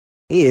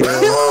Yeah.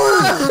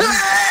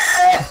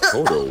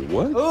 Hold on,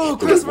 what? Oh,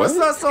 Christmas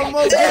not so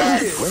much.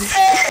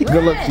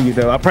 Good luck to you,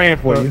 though. I'm praying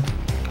for you.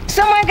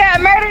 Someone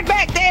got murdered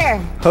back there.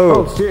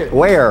 Oh shit!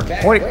 Where?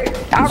 What?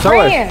 Our Show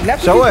friend. us.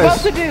 That's Show what you're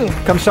us. supposed to do.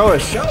 Come show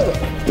us.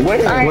 Where?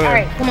 All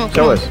right, come on.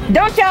 Show us.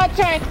 Don't y'all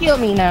try and kill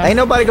me now. Ain't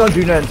nobody gonna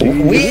do nothing to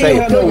you. We Say ain't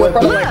it. have no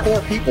weapons like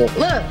 4 people.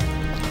 Look.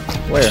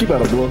 Where? She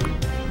got a blow.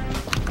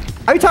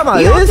 Are you talking about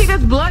You don't see this?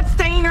 this blood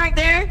stain right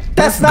there?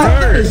 That's not.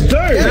 It's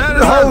dirt.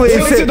 Holy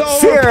shit,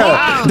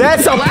 Sarah.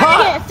 That's a I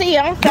pot. can't see.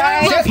 I'm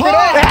sorry.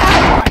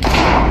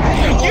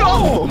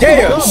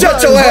 Damn,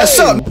 shut your ass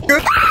up.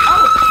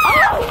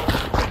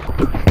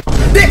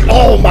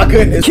 Oh my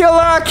goodness. Kill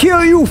I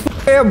kill you,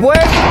 boy.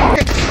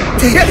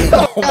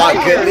 Oh my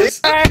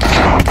goodness.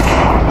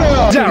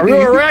 Yeah,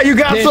 real rat, you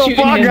got so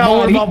far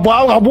going, my boy.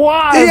 I'm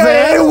wise,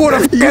 man.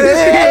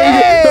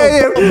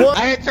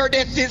 I ain't turned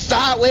that shit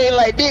sideways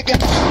like nigga.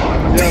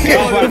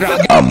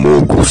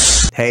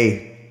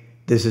 Hey,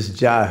 this is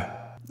Jai.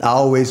 I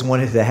always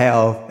wanted to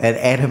have an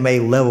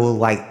anime level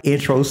like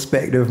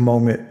introspective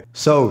moment.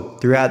 So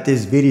throughout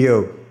this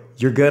video,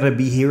 you're gonna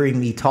be hearing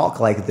me talk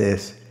like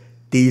this.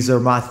 These are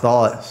my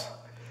thoughts.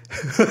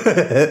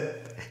 Okay.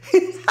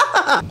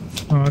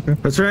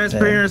 For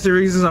transparency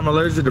reasons, I'm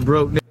allergic to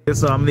broke niggas,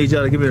 so I'm gonna need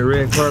y'all to give me a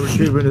red carpet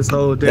treatment this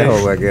whole day.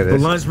 Oh my goodness. For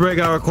lunch break,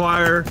 I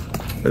require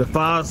the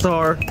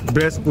 5-star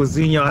best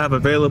cuisine y'all have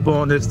available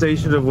on this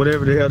station or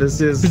whatever the hell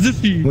this is.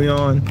 We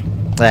on.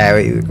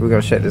 Alright, we're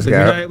gonna shut this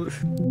guy up.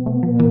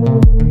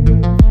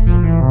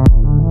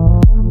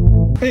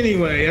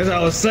 Anyway, as I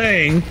was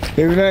saying, if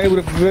you're not able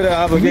to fulfill the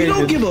obligation, You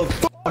don't give a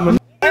fuck.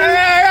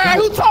 Hey,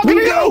 who's talking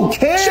to you?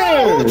 Who's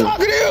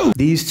talking to you?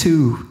 These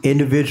two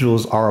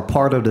individuals are a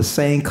part of the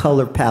same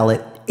color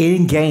palette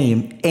in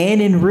game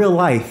and in real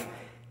life,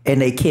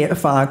 and they can't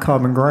find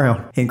common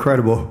ground.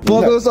 Incredible.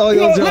 Focus on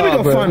your job, Let me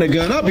go bro. find a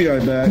gun. I'll be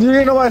right back. You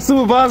ain't nobody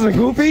supervising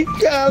Goofy?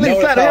 Yeah, at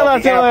least No, the hell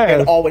out your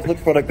ass. always look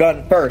for the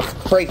gun first.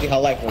 Crazy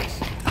how life works.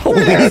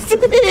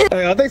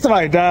 Hey, I think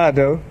somebody died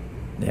though.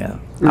 Yeah.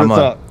 Real I'm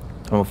talk.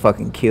 gonna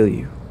fucking kill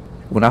you.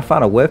 When I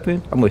find a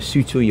weapon, I'm gonna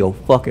shoot you in your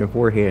fucking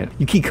forehead.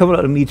 You keep coming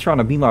up to me trying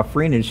to be my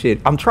friend and shit.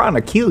 I'm trying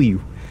to kill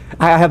you.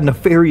 I have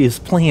nefarious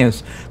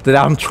plans that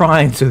I'm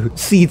trying to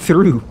see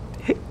through.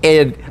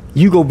 And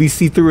you gonna be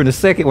see through in a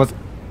second once.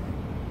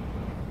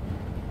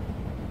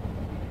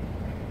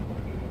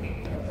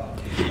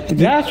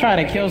 Josh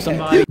trying to kill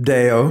somebody.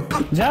 Damn.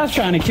 Josh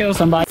trying to kill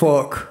somebody.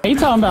 Fuck. He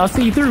talking about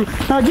see through.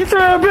 Now get your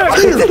ass back.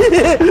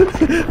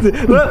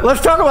 Let's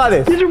talk about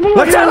this.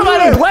 Let's talk about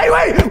this. Wait.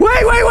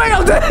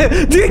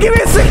 Dude, give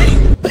me a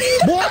second.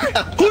 Boy,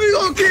 who you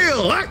gonna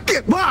kill?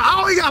 Boy, I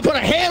only gotta put a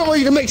hand on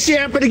you to make shit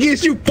happen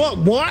against you, fuck,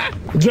 boy.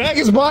 Drag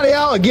his body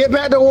out and get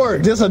back to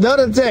work. Just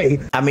another day.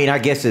 I mean, I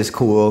guess it's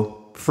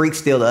cool. Freak's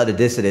still the other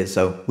dissident,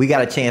 so we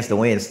got a chance to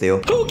win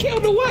still. Who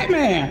killed the white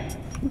man?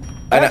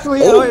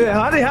 Actually,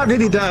 how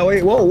did he die?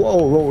 Wait,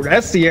 whoa.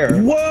 That's Sierra.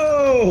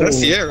 Whoa. That's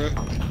Sierra.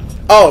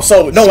 Oh,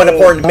 so no one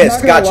important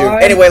missed. Got you.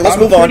 Anyway, let's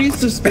move on. Pretty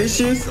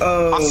suspicious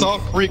of... I saw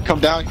Freak come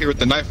down here with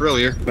the knife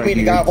earlier. We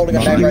the guy holding a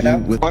knife right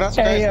now. Oh, that's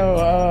Hey, crazy.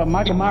 yo,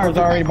 Michael Myers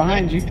already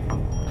behind you.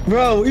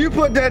 Bro, you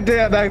put that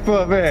damn knife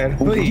up, man.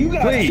 Please, You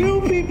got please.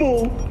 2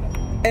 people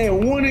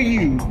and one of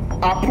you.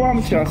 I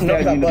promise you I'll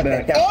stab you in the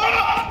back.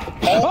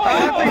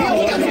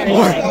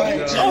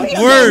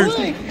 Word.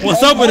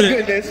 What's up with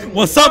it?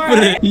 What's up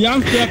with it? Yeah,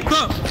 I'm stepped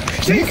up.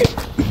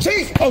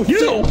 Jeez! Oh,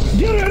 you!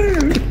 Get out of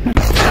here!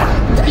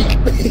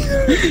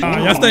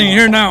 Y'all staying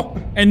here now.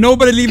 Ain't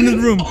nobody leaving this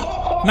room.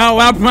 Now,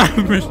 I have my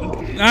permission.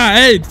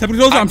 Hey, step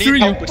closer. I'm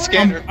shooting you.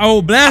 I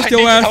will blast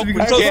your ass if you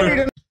get closer.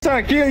 They're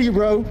trying to kill you,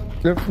 bro.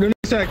 They're trying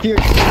to kill you.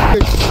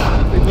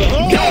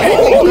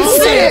 Oh,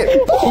 shit!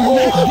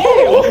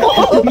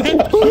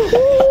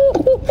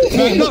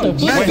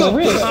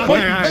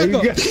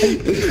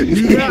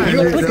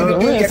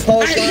 Get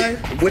close line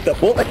with the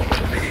bullet.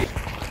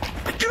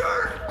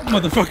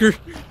 Motherfucker.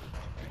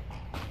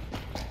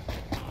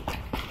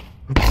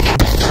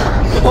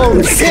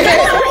 Oh, shit!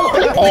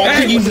 Oh,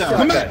 he's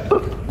out.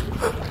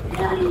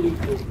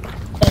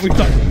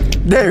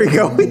 There we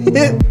go.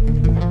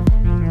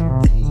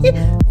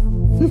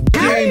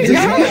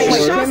 How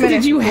many shots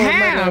did you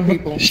have?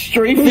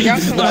 Straight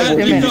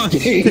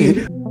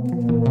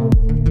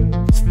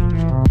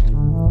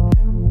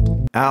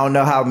I don't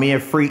know how me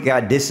and Freak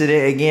got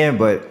dissident again,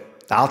 but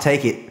I'll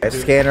take it.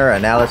 Scanner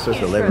analysis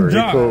delivery.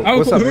 Cool.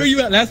 What's up? Where were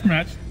you at last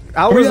match?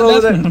 I was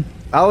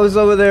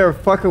over there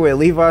fucking with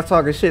Levi,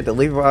 talking shit to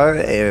Levi,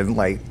 and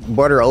like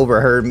Butter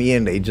overheard me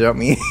and they jumped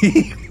me.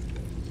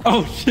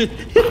 Oh shit.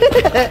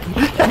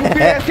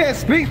 BS can't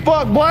speak,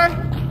 fuck, boy.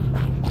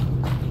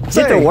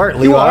 Get to work,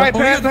 Levi. You alright,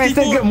 Pat? I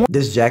said good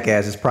This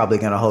jackass is probably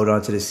gonna hold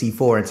on to the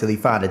C4 until he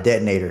find a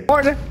detonator.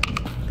 morning.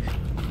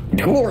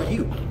 Who are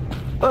you?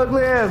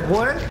 Ugly ass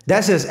boy.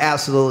 That's just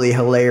absolutely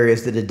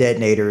hilarious that the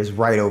detonator is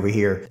right over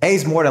here.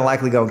 A's more than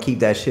likely gonna keep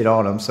that shit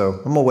on him, so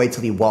I'm gonna wait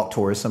till he walk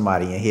towards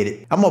somebody and hit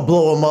it. I'm gonna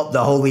blow him up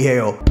the holy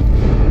hell.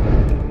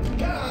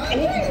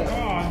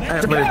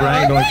 That's my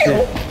brain doing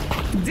shit.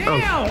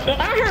 Damn!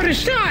 I heard a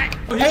shot.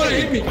 He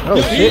hit me. Oh,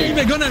 He shit. hit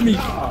that gun at me.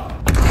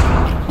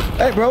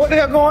 Hey, bro, what the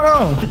hell going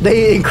on?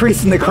 They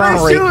increasing the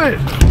crime rate.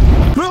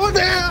 Bro, what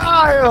the hell?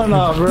 Oh, hell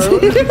no, bro.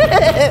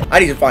 I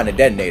need to find a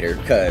detonator,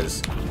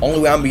 because only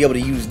way I'm gonna be able to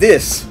use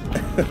this.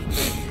 I'm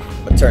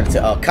gonna turn it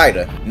to Al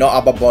Qaeda. No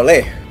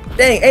ababole.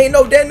 Dang, ain't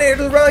no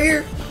detonators around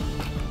here.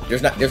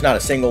 There's not a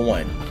single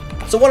one.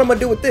 So what am I gonna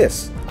do with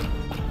this?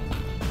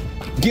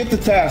 Get the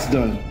task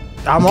done.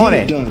 I'm on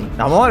it.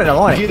 I'm on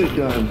it. Get it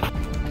done.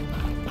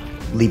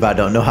 Levi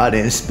don't know how to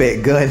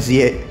inspect guns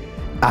yet.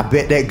 I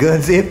bet that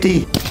gun's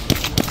empty.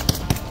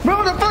 Bro,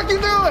 what the fuck you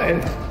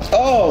doing?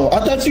 Oh,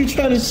 I thought you were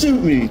trying to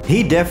shoot me.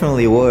 He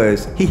definitely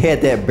was. He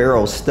had that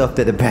barrel stuffed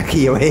at the back of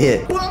your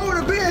head. Well, I would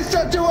have been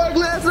shot your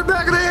ugly ass in the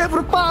back of the head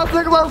for the 5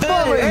 seconds I was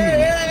following you.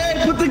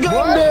 Hey, put the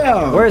gun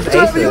down. Where's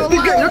Ace? You're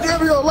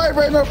giving your life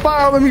right now,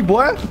 fire with me,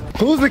 boy.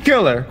 Who's the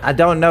killer? I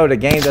don't know. The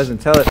game doesn't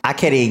tell it. I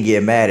can't even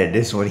get mad at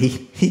this one.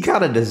 He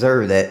kind of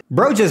deserved that.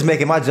 Bro just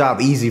making my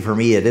job easy for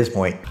me at this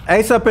point.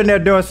 Ace up in there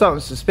doing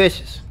something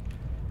suspicious.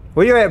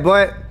 Where you at,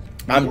 boy?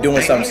 I'm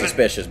doing something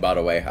suspicious, by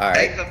the way. All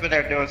right. Ace up in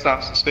there doing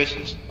something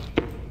suspicious.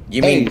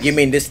 You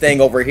mean this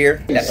thing over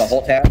here? That's a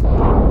whole tab.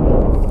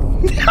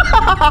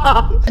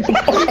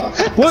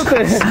 What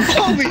the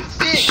hell? Holy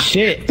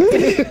shit! I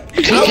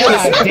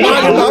was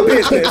minding my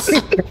business.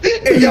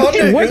 And y'all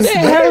did What the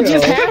hell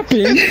just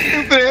happened?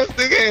 Stupid ass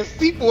nigga has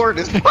C4 in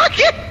his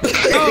pocket.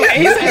 Oh,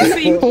 Ace has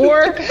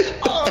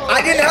C4?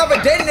 I didn't have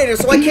a detonator,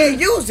 so I can't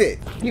use it.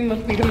 You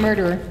must be the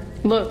murderer.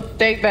 Look,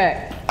 stay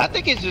back. I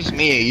think it's just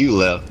me and you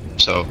left,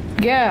 so.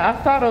 Yeah,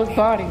 I saw those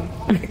bodies.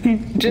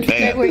 Just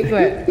stay where you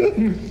at.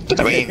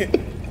 I mean,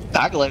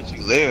 I can let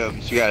you live,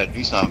 but you gotta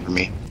do something for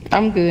me.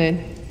 I'm good.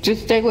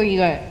 Just stay where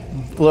you at.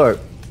 Look,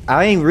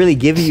 I ain't really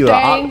giving you an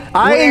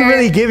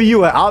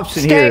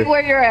option Stay here.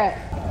 where you're at.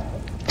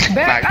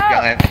 Back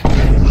up.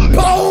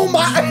 Oh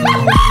my!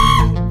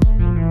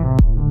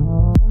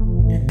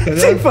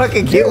 She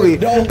fucking killed me.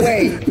 No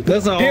way.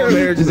 That's how all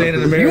marriages end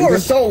in America. You are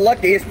so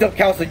lucky it still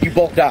counts that you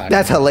both died.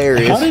 That's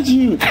hilarious. How did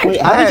you?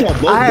 Wait, how I did y'all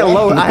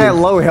both I had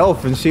low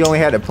health and she only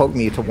had to poke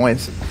me to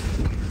once.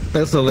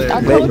 That's hilarious.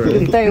 I told you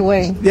to stay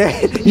away. Yeah,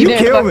 you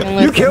killed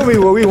me. You killed me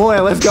when we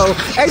won. Let's go.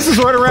 Ace was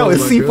running around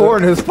with C4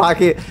 in his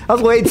pocket. I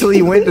was waiting till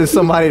he went to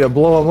somebody to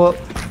blow him up.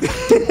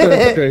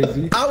 That's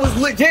crazy. I was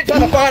legit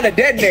trying to find a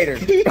detonator.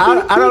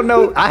 I don't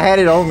know. I had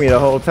it on me the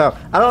whole time.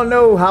 I don't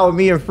know how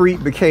me and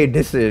Freak became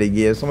dissident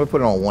again, so I'm gonna put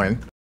it on 1.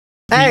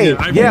 Hey,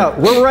 yeah,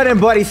 we're running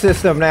buddy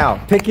system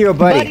now. Pick your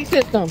buddy. Buddy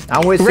system.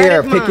 I'm with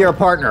Sarah. Pick your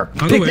partner.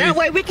 That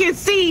way we can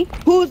see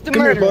who's the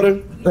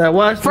murderer.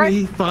 Watch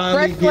me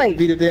finally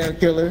be the damn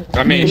killer.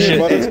 I mean, shit.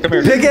 Come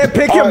here.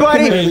 Pick your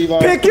buddy.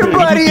 Pick your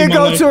buddy and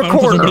go to a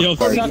corner.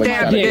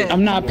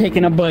 I'm not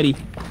picking a buddy.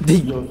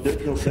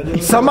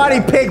 Somebody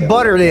pick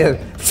Butter then.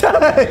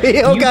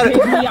 You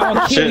pick me,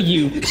 I'll kill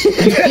you. You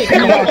pick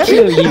me, I'll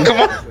kill you. Come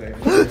on.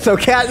 So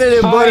Captain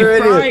and Butter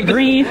it is. I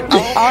agree.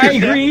 I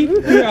agree.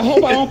 Yeah, I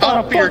hope I don't find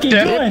a fucking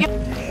gun.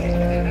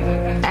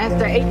 As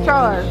the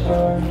HR,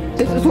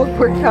 this is what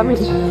we're coming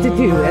to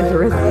do as a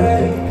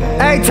resolution.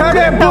 Hey, turn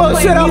that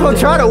bullshit off and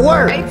try to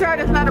work. HR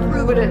does not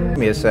approve of this. Give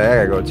me a sec.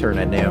 I gotta go turn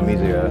that damn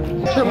music up.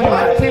 Criminal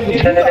activity.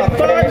 You got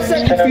 5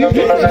 seconds for your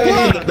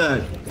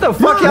What the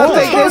fuck y'all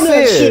think this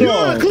is?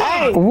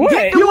 Hey,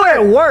 What? You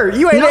at work.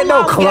 You ain't at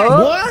no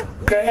club. What?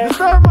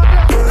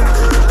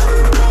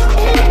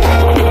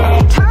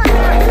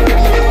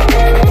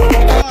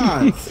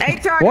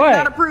 HR does What?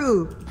 not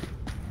approve.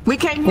 We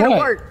came here to What?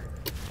 work.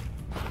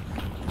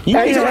 You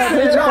ain't got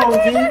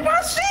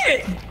My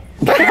shit.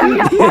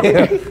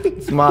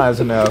 Smiles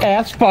now.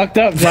 That's fucked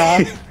up,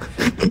 John.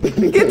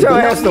 Get your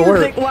ass to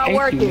work. Music while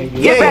working.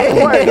 Yeah. Get back to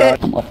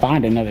work. I'm gonna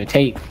find another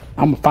tape.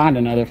 I'm gonna find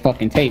another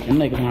fucking tape. Them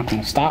niggas not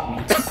gonna stop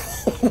me.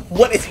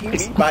 What is he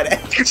mean by that?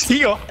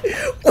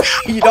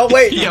 You don't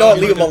wait. You don't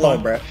leave him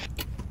alone, bro.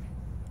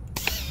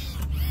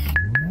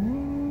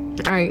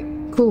 All right,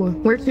 cool.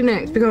 Where to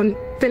next? We're gonna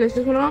finish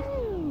this one off.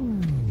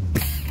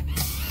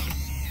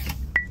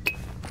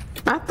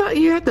 I thought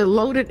you had to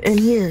load it in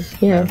here.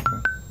 Yeah.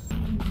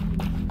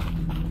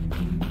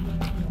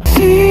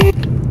 Get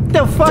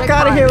the fuck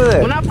out of here with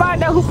it. When I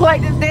find out who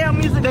played this damn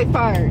music, they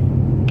fired.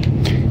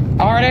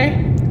 Are they?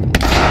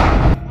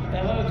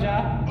 Hello,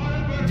 Ja.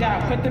 Ja,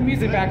 put the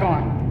music back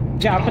on.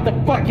 Ja, put the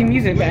fucking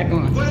music back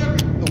on.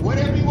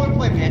 Whatever you want to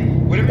play,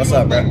 man. What's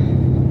up, bro?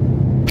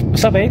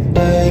 What's up, babe?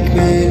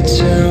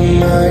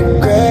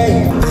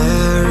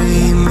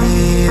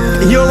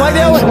 You don't like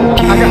that one?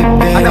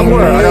 I got more.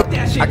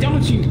 That shit,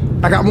 don't you?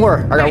 I got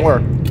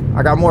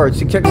more.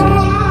 She kicks.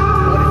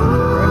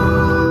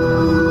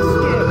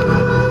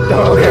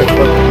 Oh, okay.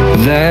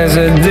 There's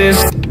a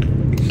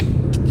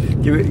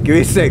Give me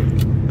a sec.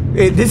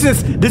 Hey, this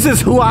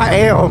is who I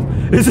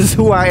am. This is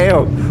who I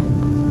am.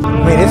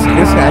 Wait, this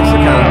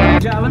actually kind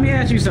of. Ja, let me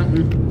ask you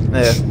something.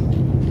 Yeah.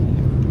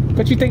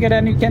 What you think of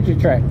that new Kendrick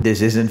track?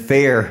 This isn't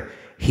fair.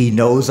 He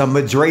knows I'm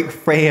a Drake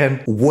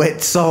fan.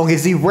 What song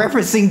is he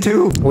referencing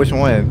to? Which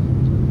one?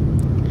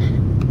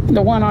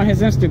 The one on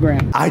his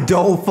Instagram. I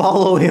don't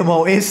follow him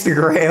on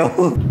Instagram.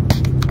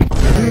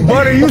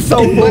 Butter, you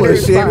so full of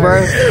shit,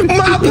 bro.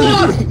 My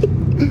boy!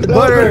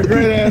 Butter,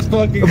 great ass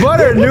fucking.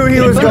 Butter knew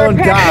he was gonna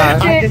die,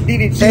 I just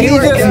needed and he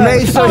just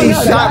made sure he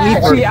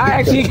shot me. I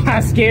actually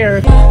got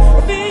scared.